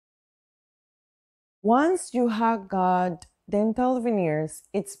Once you have got dental veneers,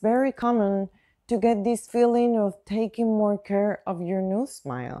 it's very common to get this feeling of taking more care of your new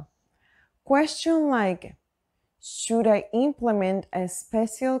smile. Question like, should I implement a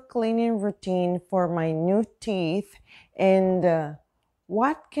special cleaning routine for my new teeth? And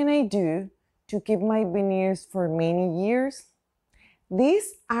what can I do to keep my veneers for many years?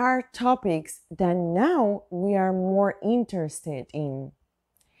 These are topics that now we are more interested in.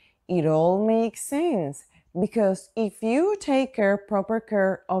 It all makes sense because if you take proper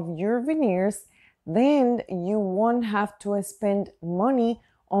care of your veneers, then you won't have to spend money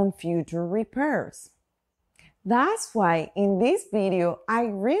on future repairs. That's why in this video I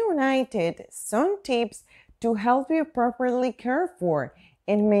reunited some tips to help you properly care for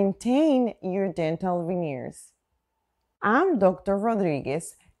and maintain your dental veneers. I'm Dr.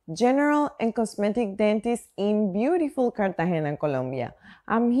 Rodriguez, general and cosmetic dentist in beautiful Cartagena, Colombia.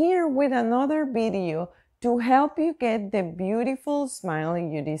 I'm here with another video to help you get the beautiful smile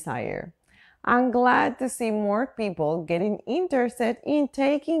you desire. I'm glad to see more people getting interested in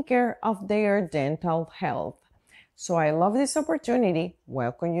taking care of their dental health. So I love this opportunity.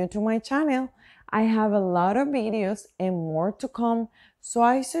 Welcome you to my channel. I have a lot of videos and more to come, so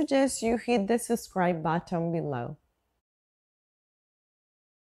I suggest you hit the subscribe button below.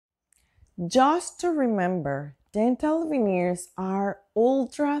 Just to remember, dental veneers are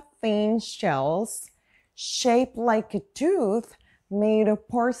ultra-thin shells shaped like a tooth made of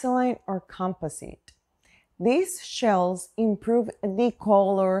porcelain or composite. These shells improve the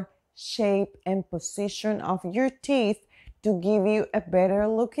color, shape, and position of your teeth to give you a better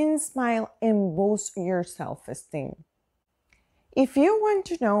looking smile and boost your self-esteem. If you want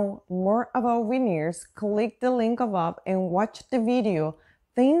to know more about veneers, click the link above and watch the video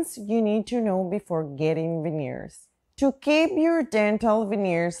Things you need to know before getting veneers. To keep your dental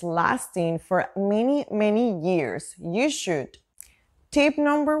veneers lasting for many years, you should. Tip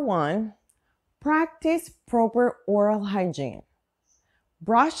number 1, practice proper oral hygiene.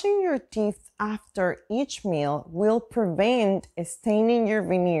 Brushing your teeth after each meal will prevent staining your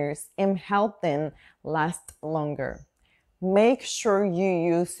veneers and help them last longer. Make sure you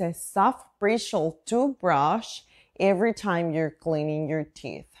use a soft bristle toothbrush every time you're cleaning your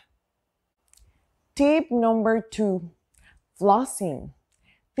teeth. Tip number 2, flossing.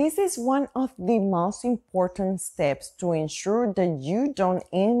 This is one of the most important steps to ensure that you don't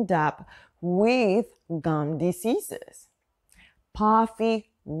end up with gum diseases. Puffy,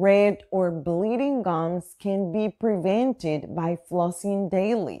 red, or bleeding gums can be prevented by flossing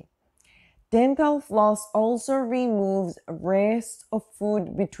daily. Dental floss also removes rest of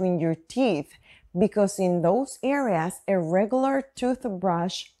food between your teeth because in those areas a regular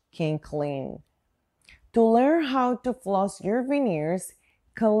toothbrush can clean. To learn how to floss your veneers,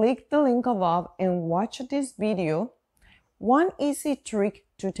 click the link above and watch this video. One easy trick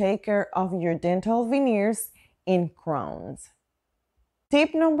to take care of your dental veneers and crowns.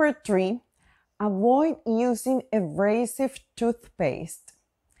 Tip number 3, avoid using abrasive toothpaste.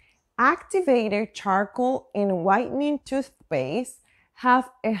 Activated charcoal and whitening toothpaste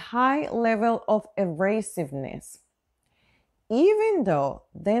have a high level of abrasiveness. Even though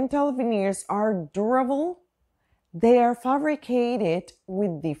dental veneers are durable, they are fabricated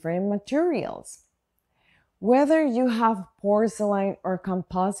with different materials. Whether you have porcelain or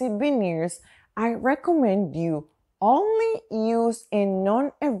composite veneers, I recommend you only use a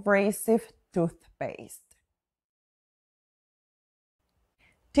non-abrasive toothpaste.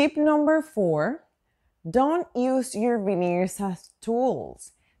 Tip number 4, don't use your veneers as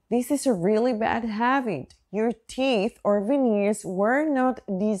tools. This is a really bad habit. Your teeth or veneers were not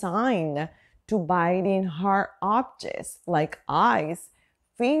designed to bite in hard objects like eyes,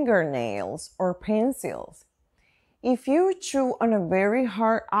 fingernails, or pencils. If you chew on a very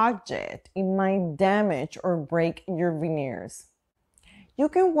hard object, it might damage or break your veneers. You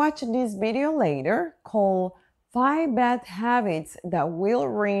can watch this video later called 5 bad habits that will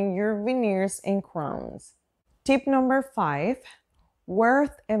ruin your veneers and crowns. Tip number 5,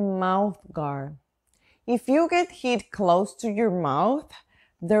 wear a mouth guard. If you get hit close to your mouth,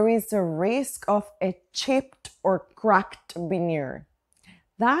 there is a risk of a chipped or cracked veneer.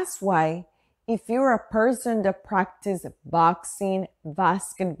 That's why if you're a person that practices boxing,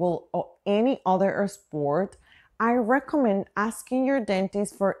 basketball, or any other sport, I recommend asking your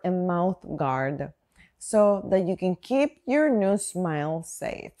dentist for a mouth guard so that you can keep your new smile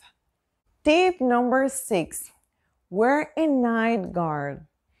safe. Tip number 6, wear a night guard.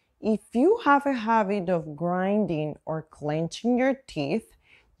 If you have a habit of grinding or clenching your teeth,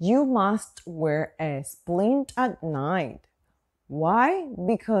 you must wear a splint at night. Why?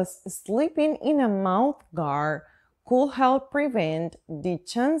 Because sleeping in a mouth guard could help prevent the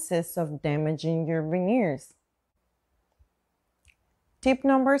chances of damaging your veneers. Tip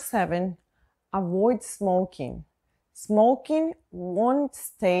number 7, avoid smoking. Smoking won't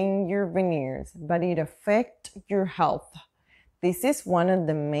stain your veneers, but it affects your health. This is one of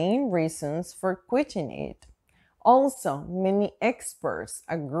the main reasons for quitting it. Also, many experts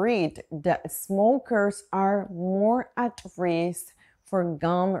agreed that smokers are more at risk for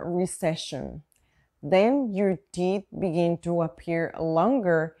gum recession. Then your teeth begin to appear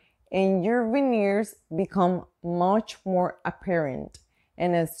longer and your veneers become much more apparent.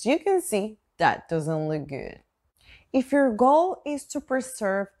 And as you can see, that doesn't look good. If your goal is to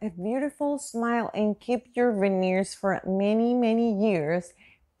preserve a beautiful smile and keep your veneers for many, many years,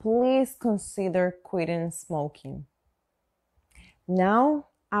 please consider quitting smoking. Now,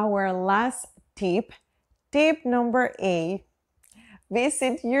 our last tip, tip number 8,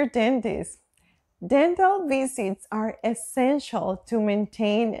 visit your dentist. Dental visits are essential to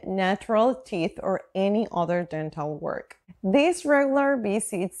maintain natural teeth or any other dental work. These regular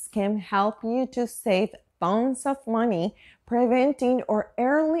visits can help you to save tons of money, preventing or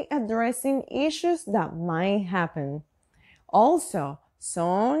early addressing issues that might happen. Also,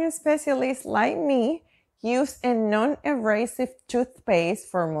 some specialists like me use a non-abrasive toothpaste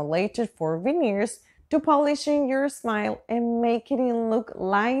formulated for veneers to polishing your smile and make it look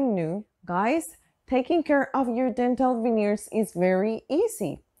like new. Guys, taking care of your dental veneers is very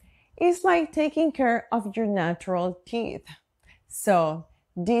easy. It's like taking care of your natural teeth. So,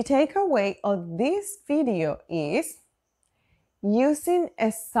 the takeaway of this video is using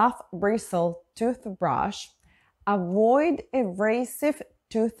a soft bristle toothbrush, avoid abrasive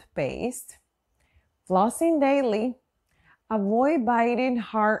toothpaste, flossing daily, avoid biting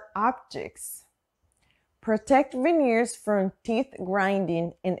hard objects, protect veneers from teeth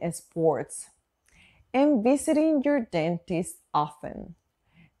grinding and sports, and visiting your dentist often.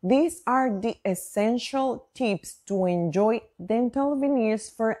 These are the essential tips to enjoy dental veneers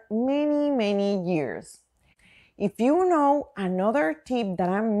for many, many years. If you know another tip that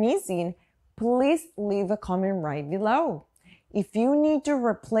I'm missing, please leave a comment right below. If you need to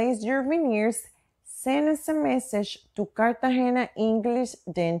replace your veneers, send us a message to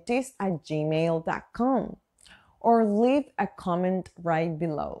cartagenaenglishdentist@gmail.com or leave a comment right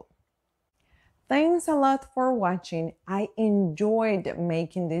below. Thanks a lot for watching. I enjoyed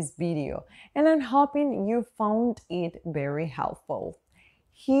making this video and I'm hoping you found it very helpful.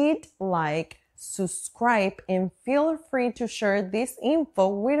 Hit like, subscribe, and feel free to share this info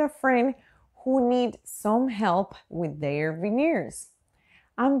with a friend who needs some help with their veneers.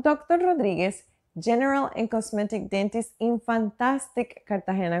 I'm Dr. Rodriguez, General and Cosmetic Dentist in fantastic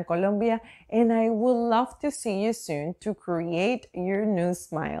Cartagena, Colombia, and I would love to see you soon to create your new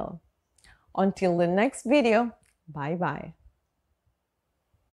smile. Until the next video, bye-bye.